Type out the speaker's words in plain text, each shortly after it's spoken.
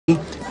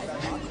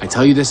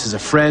tell you this as a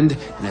friend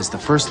and as the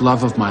first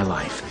love of my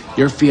life.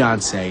 Your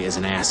fiancé is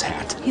an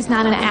asshat. He's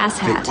not an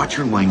asshat. Hey, watch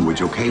your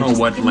language, okay? Oh,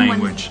 what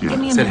language? Give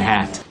me a Said minute.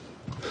 hat.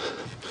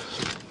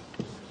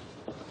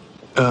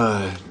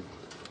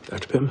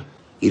 Dr. Pym?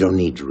 You don't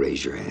need to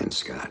raise your hand,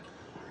 Scott.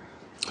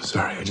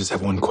 Sorry, I just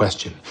have one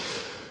question.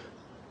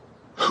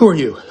 Who are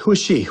you? Who is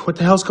she? What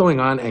the hell's going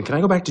on? And can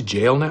I go back to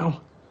jail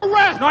now?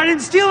 Arrest! No, I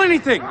didn't steal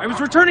anything. I was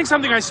returning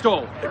something I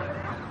stole.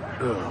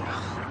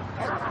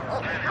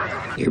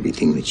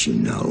 Everything that you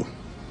know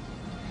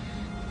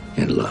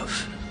and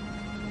love,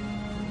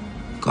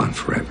 gone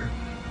forever.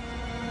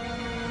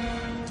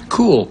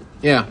 Cool.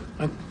 Yeah.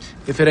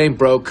 If it ain't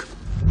broke.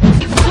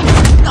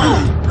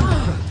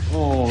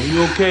 Oh,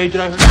 you okay?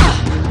 Did I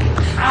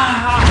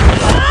hurt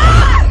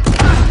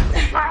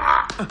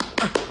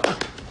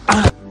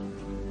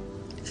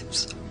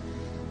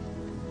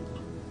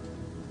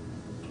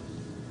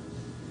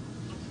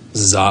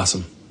This is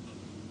awesome.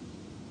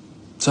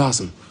 It's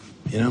awesome,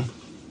 you know?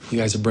 You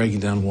guys are breaking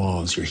down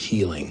walls. You're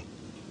healing.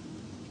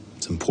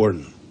 It's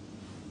important.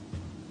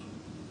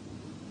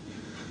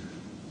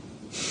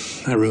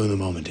 I ruined the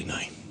moment, didn't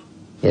I?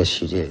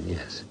 Yes, you did,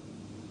 yes.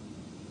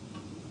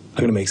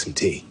 I'm gonna make some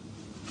tea.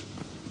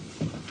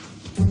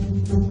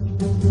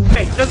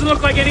 Hey, doesn't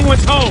look like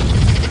anyone's home.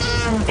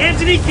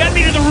 Anthony, get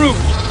me to the roof.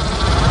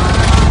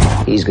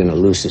 He's gonna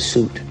lose his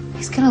suit.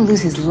 He's gonna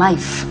lose his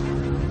life.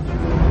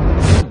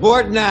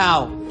 Board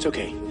now! It's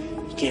okay.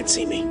 He can't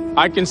see me.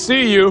 I can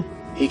see you.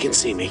 He can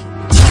see me.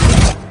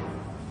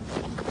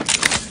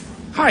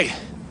 Hi.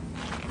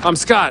 I'm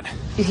Scott.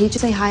 Did he just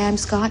say, hi, I'm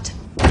Scott?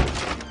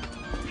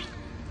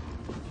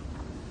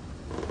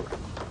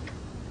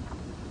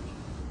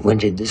 When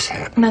did this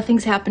happen?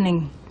 Nothing's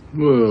happening.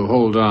 Whoa,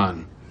 hold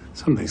on.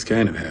 Something's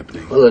kind of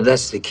happening. Well, if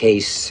that's the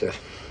case,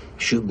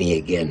 shoot me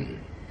again.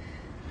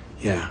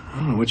 Yeah, I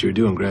don't know what you were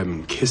doing grabbing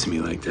and kissing me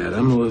like that.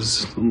 I'm a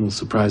little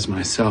surprised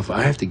myself.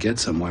 I have to get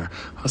somewhere.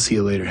 I'll see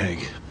you later,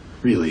 Hank.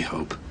 Really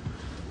hope.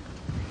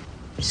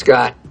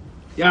 Scott,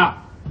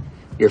 Yeah.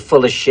 you're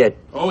full of shit.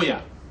 Oh,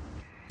 yeah.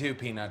 Do,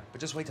 Peanut,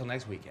 but just wait till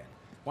next weekend.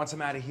 Once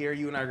I'm out of here,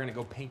 you and I are gonna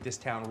go paint this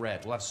town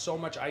red. We'll have so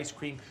much ice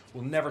cream,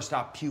 we'll never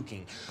stop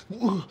puking.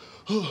 You're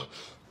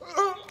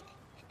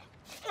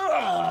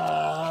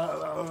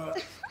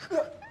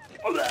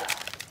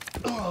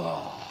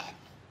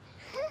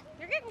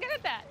getting good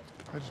at that.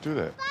 How'd you do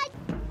that?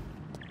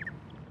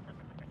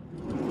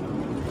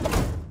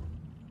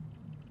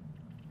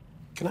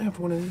 Can I have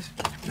one of these?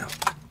 No.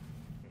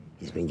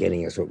 He's been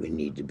getting us what we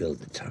need to build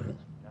the tunnel.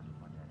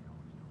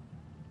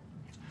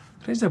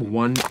 Can I just have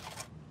one?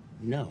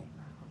 No.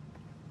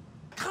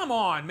 Come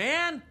on,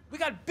 man! We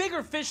got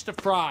bigger fish to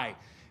fry.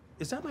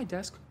 Is that my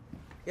desk?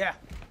 Yeah.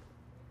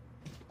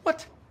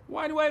 What?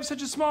 Why do I have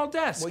such a small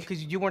desk? Well,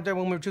 because you weren't there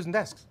when we were choosing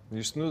desks.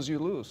 You snooze, you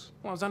lose.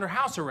 Well, I was under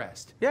house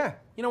arrest. Yeah.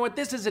 You know what?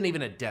 This isn't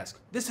even a desk.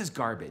 This is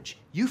garbage.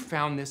 You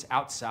found this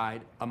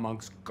outside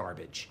amongst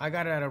garbage. I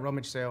got it at a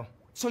rummage sale.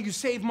 So you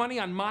save money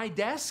on my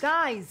desk?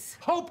 Guys.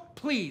 Hope,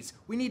 please.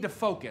 We need to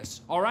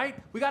focus, all right?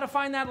 We gotta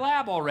find that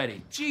lab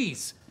already.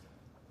 Jeez.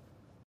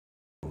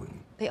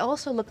 They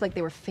also looked like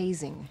they were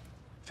phasing.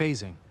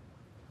 Phasing.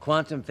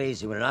 Quantum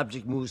phasing, when an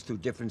object moves through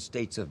different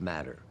states of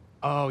matter.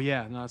 Oh,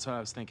 yeah. No, that's what I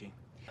was thinking.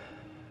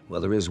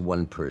 Well, there is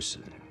one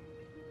person.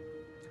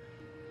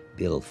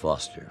 Bill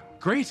Foster.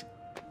 Great.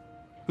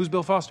 Who's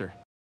Bill Foster?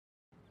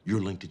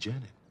 You're linked to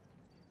Janet.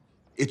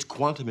 It's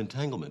quantum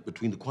entanglement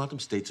between the quantum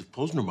states of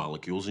Posner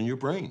molecules in your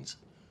brains.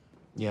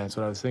 Yeah, that's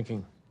what I was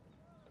thinking.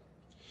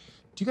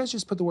 Do you guys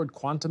just put the word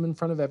quantum in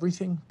front of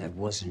everything? That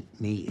wasn't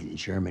me in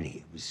Germany.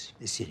 It was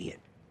this idiot.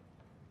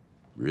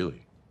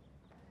 Really?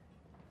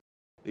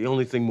 The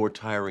only thing more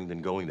tiring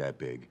than going that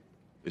big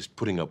is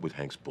putting up with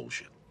Hank's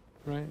bullshit.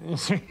 Right.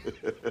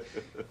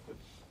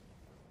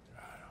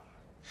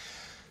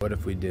 What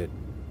if we did?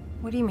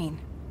 What do you mean?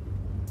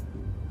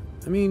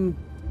 I mean,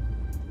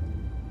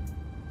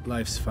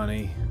 life's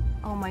funny.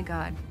 Oh my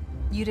God.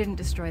 You didn't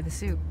destroy the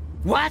suit.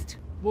 What?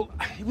 Well,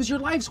 it was your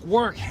life's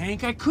work,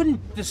 Hank. I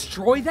couldn't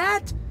destroy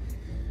that.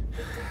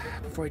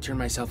 Before I turned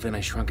myself in, I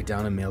shrunk it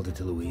down and mailed it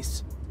to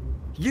Luis.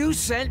 You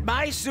sent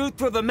my suit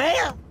through the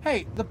mail?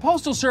 Hey, the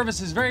Postal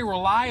Service is very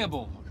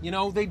reliable. You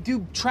know, they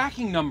do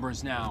tracking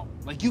numbers now,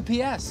 like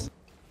UPS.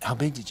 How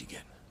big did you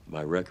get?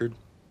 My record,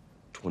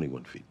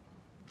 21 feet.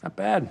 Not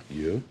bad.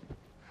 You?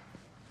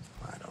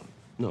 I don't.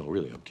 No,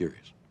 really, I'm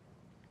curious.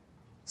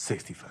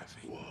 65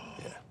 feet. Whoa.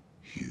 Yeah.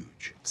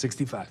 Huge.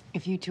 65.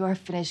 If you two are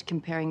finished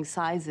comparing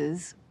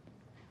sizes,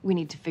 we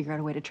need to figure out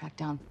a way to track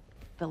down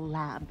the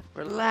lab.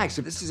 Relax.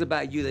 If this is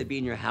about you, they'd be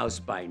in your house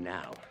by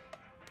now.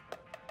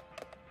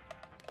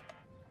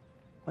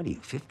 What are you,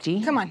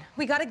 15? Come on,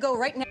 we gotta go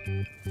right now.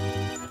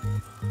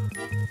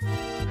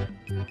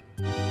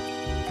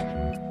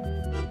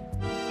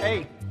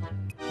 Hey,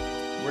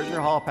 where's your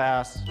hall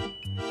pass?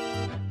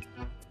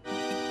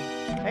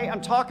 Hey,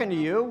 I'm talking to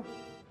you.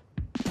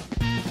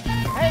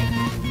 Hey!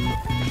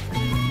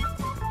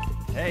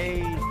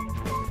 Hey!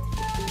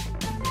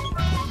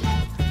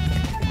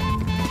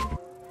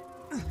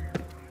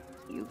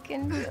 You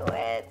can do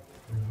it.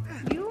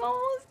 You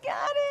almost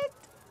got it.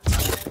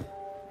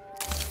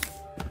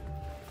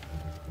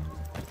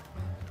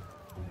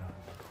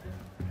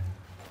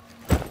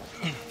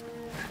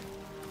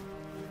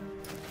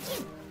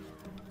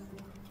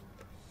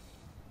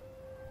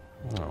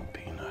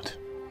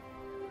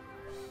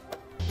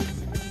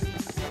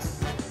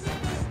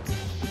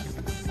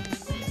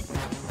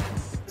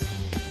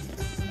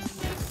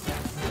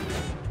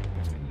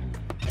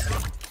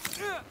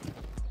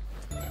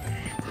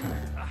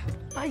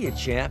 Hiya,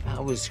 champ.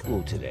 How was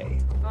school today?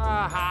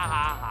 Ha ha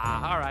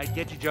ha. All right,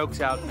 get your jokes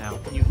out now.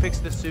 Can you fix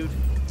the suit?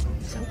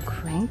 So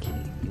cranky.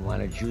 You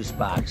want a juice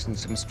box and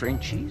some string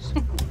cheese?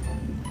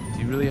 Do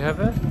you really have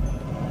that?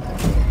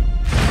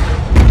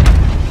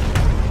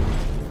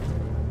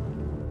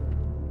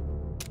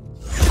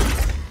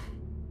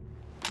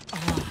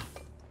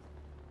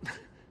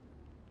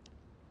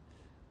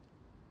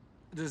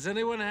 Does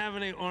anyone have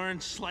any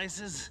orange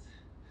slices?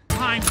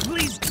 Time,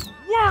 please,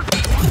 work!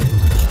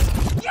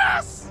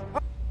 Yes!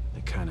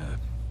 It kind of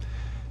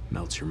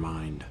melts your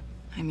mind.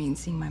 I mean,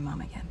 seeing my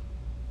mom again.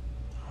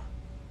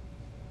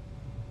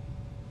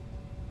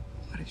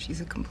 What if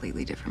she's a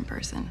completely different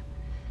person?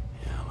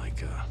 Yeah,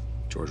 like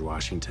George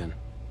Washington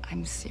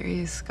I'm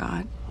serious,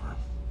 Scott. or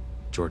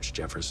George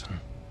Jefferson.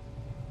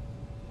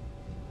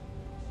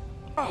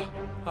 Oh,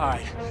 all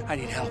right. I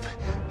need help.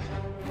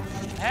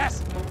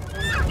 Yes.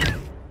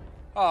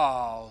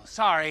 Oh,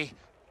 sorry.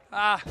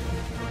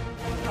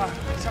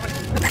 Somebody.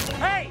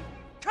 Hey,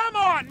 come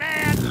on,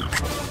 man!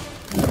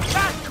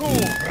 Not cool.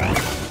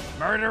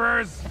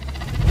 Murderers.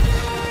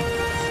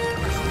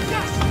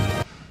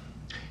 Yes.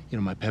 You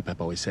know, my Pep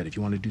always said, if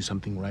you want to do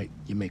something right,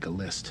 you make a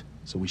list.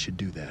 So we should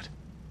do that.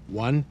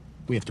 1,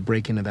 we have to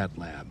break into that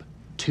lab.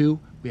 2,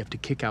 we have to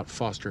kick out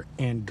Foster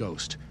and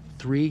Ghost.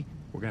 3,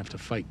 we're gonna have to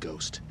fight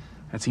Ghost.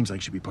 That seems like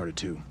it should be part of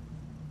 2.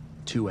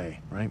 2A,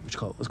 right? Let's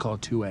call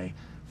it 2A.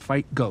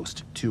 Fight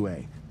Ghost,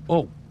 2A.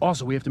 Oh,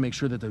 also, we have to make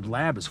sure that the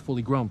lab is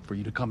fully grown for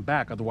you to come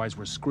back, otherwise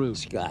we're screwed.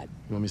 Scott,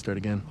 You want me to start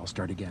again? I'll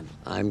start again.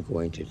 I'm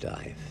going to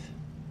dive.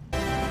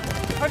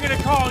 I'm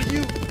gonna call you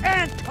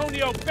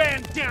Antonio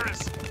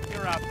Banderas.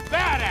 You're a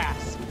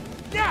badass.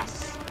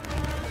 Yes!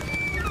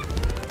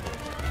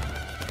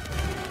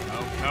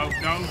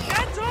 No.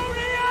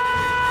 Antonio!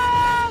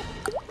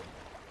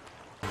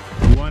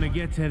 You want to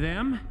get to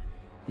them?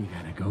 You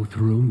gotta go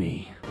through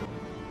me.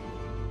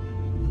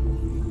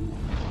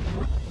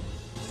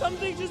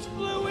 Something just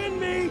flew in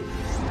me.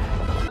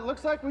 It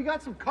looks like we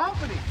got some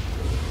company.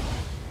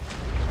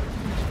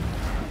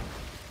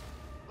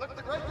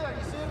 Look right there.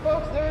 You see it,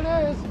 folks? There it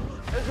is.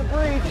 There's a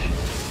breach.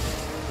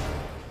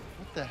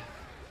 What the?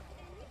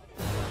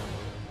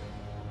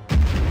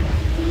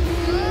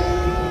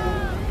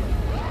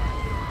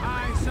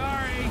 Hi,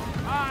 sorry.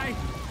 Hi.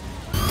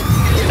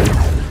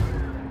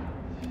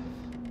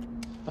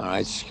 All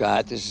right,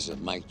 Scott, this is a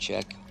mic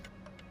check.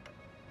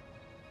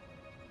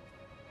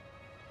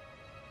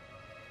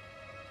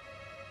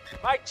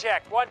 Mic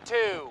check. 1, 2.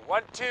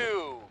 1,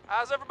 2.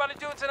 How's everybody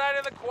doing tonight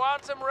in the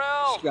quantum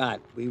realm? Scott,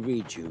 we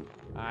read you.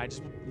 I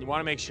just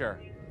want to make sure.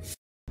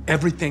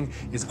 Everything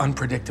is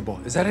unpredictable.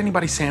 Is that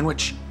anybody's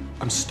sandwich?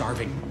 I'm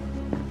starving.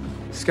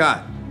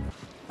 Scott,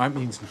 That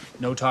means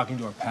no talking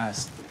to our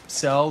past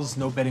selves,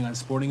 no betting on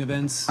sporting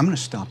events. I'm gonna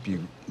stop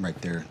you right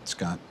there,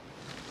 Scott.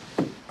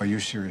 Are you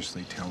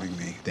seriously telling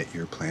me that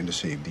your plan to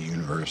save the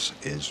universe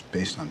is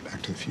based on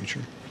Back to the Future?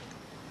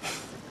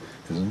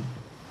 Isn't it?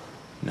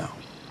 No.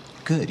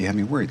 Good, you had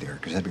me worried there,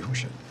 because that'd be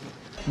horseshit.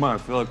 Come on, I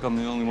feel like I'm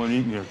the only one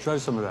eating here. Try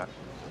some of that.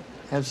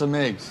 Have some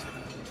eggs.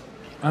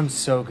 I'm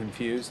so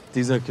confused.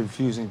 These are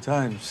confusing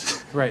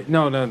times. Right.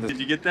 No. Did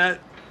you get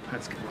that?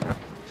 That's good. Do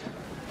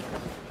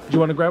you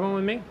want to grab one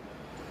with me?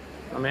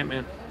 I'm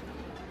Ant-Man.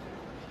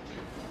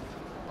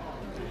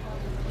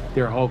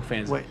 They're Hulk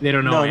fans. Wait, they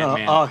don't know no,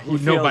 Ant-Man. Oh, he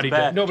Nobody feels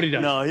bad. does. Nobody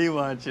does. No, he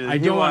wants you. I He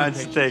don't want wants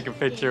to to take a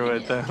picture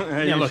with them.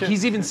 Yeah, look,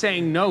 he's even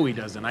saying no, he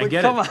doesn't. I But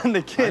get come it. on,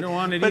 the kid. I don't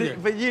want it But- either.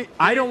 but you-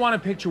 I don't want a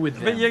picture with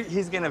them. But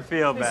he's gonna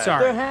feel bad.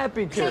 Sorry. They're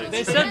happy to.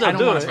 They said I they'll don't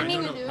do want it. to.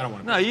 I don't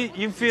want to. No,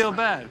 you feel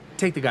bad.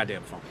 Take the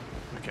goddamn phone.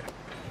 Okay.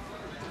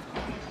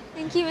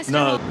 Thank you, Mr.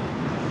 No.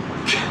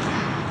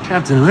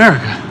 Captain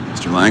America.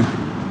 Mr. Lang?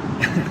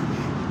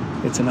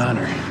 It's an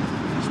honor.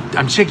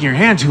 I'm shaking your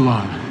hand too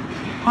long.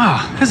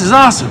 Wow, this is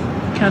awesome.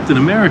 Captain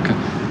America.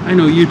 I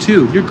know you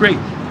too. You're great.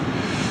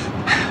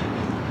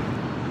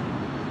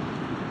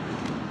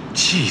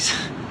 Jeez.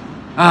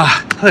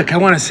 Look, I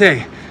want to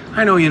say,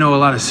 I know you know a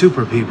lot of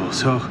super people,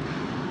 so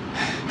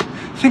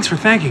thanks for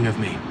thanking of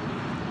me.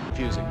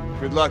 Confusing.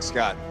 Good luck,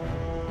 Scott.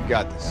 You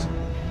got this.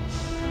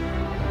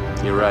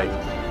 You're right.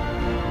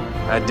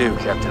 I do,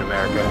 Captain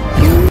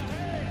America.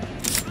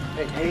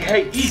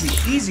 Hey,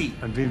 easy.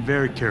 I'm being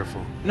very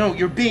careful. No,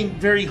 you're being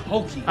very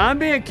hokey. I'm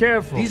being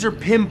careful. These are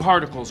Pym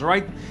particles, all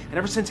right? And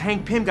ever since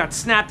Hank Pym got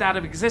snapped out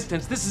of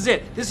existence, this is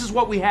it. This is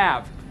what we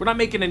have. We're not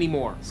making any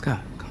more. Scott,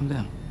 calm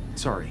down.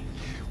 Sorry.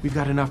 We've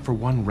got enough for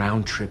one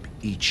round trip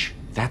each.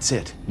 That's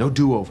it. No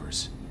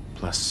do-overs.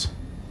 Plus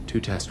 2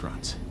 test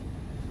runs.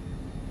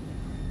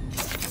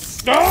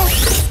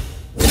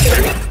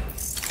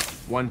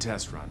 One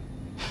test run.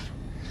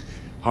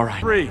 All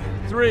right. 3,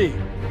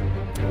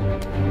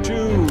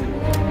 2,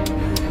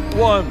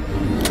 1.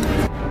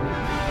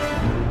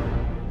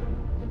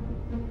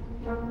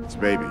 It's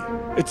baby.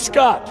 It's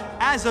Scott.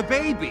 As a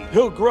baby.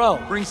 He'll grow.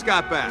 Bring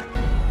Scott back.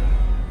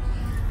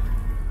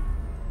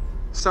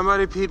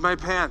 Somebody peed my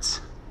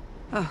pants.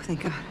 Oh,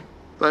 thank God.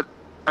 But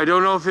I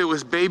don't know if it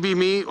was baby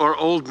me or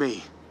old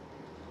me.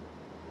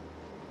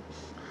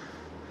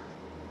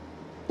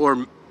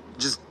 Or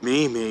just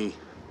me.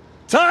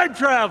 Time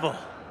travel!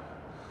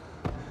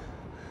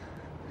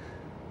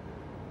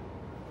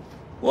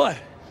 What?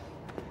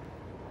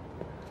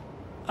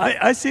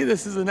 I see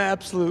this as an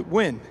absolute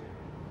win.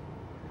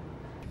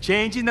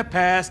 Changing the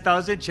past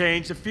doesn't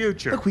change the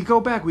future. Look, we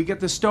go back, we get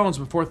the stones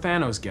before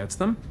Thanos gets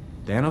them.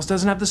 Thanos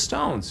doesn't have the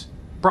stones.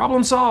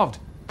 Problem solved.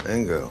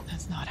 Bingo.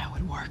 That's not how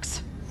it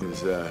works. It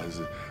was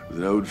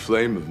an old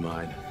flame of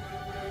mine.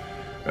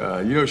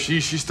 You know, she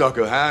stuck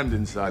her hand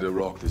inside a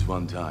rock this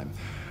one time.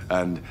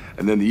 And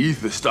then the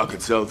ether stuck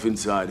itself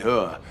inside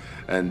her.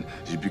 And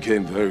she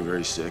became very,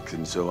 very sick.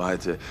 And so I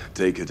had to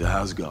take her to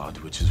Asgard,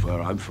 which is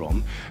where I'm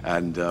from.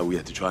 And we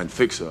had to try and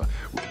fix her.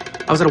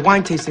 I was at a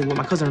wine tasting with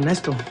my cousin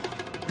Ernesto,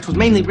 which was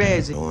mainly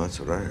reds. Oh, that's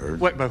what I heard.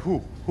 Wait, but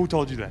who? Who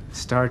told you that?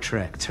 Star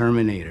Trek,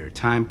 Terminator,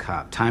 Time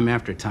Cop, Time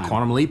After Time.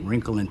 Quantum Leap.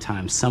 Wrinkle in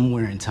Time,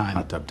 Somewhere in Time.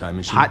 Hot Tub Time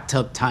Machine. Hot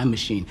Tub Time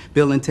Machine.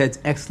 Bill and Ted's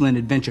Excellent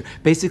Adventure.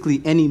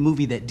 Basically any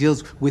movie that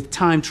deals with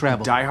time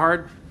travel. Die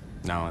Hard?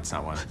 No, that's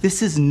not one.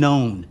 This is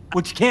known.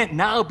 Which can't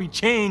now be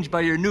changed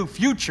by your new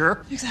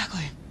future.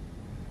 Exactly.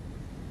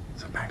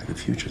 So Back to the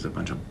Future is a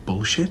bunch of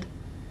bullshit?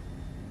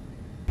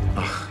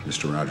 Ugh,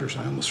 Mr. Rogers,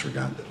 I almost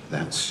forgot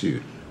that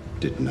suit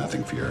did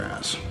nothing for your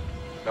ass.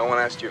 No one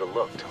asked you to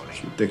look, Tony.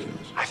 It's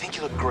ridiculous. I think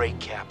you look great,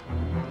 Cap.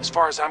 As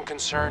far as I'm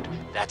concerned,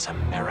 that's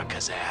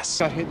America's ass.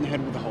 Got hit in the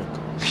head with a Hulk.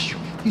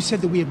 You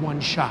said that we had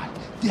one shot.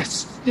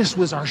 This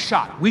was our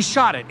shot. We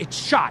shot it. It's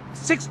shot.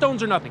 6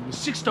 stones or nothing.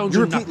 6 stones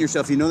You're or repeating nothing.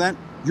 yourself. You know that?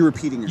 You're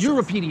repeating yourself. You're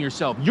repeating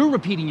yourself. You're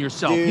repeating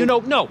yourself. Dude. You know,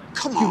 no.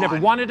 Come You on. never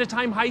wanted a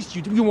time heist.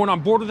 You weren't on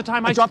board with the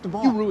time heist. I dropped the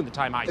ball. You ruined the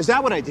time heist. Is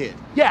that what I did?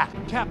 Yeah.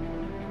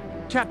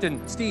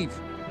 Captain Steve.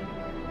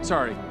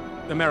 Sorry.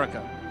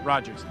 America.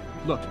 Rogers.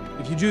 Look,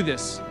 if you do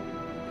this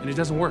and it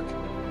doesn't work,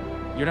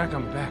 you're not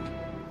coming back.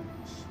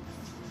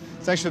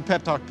 Thanks for the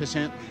pep talk,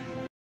 pissant.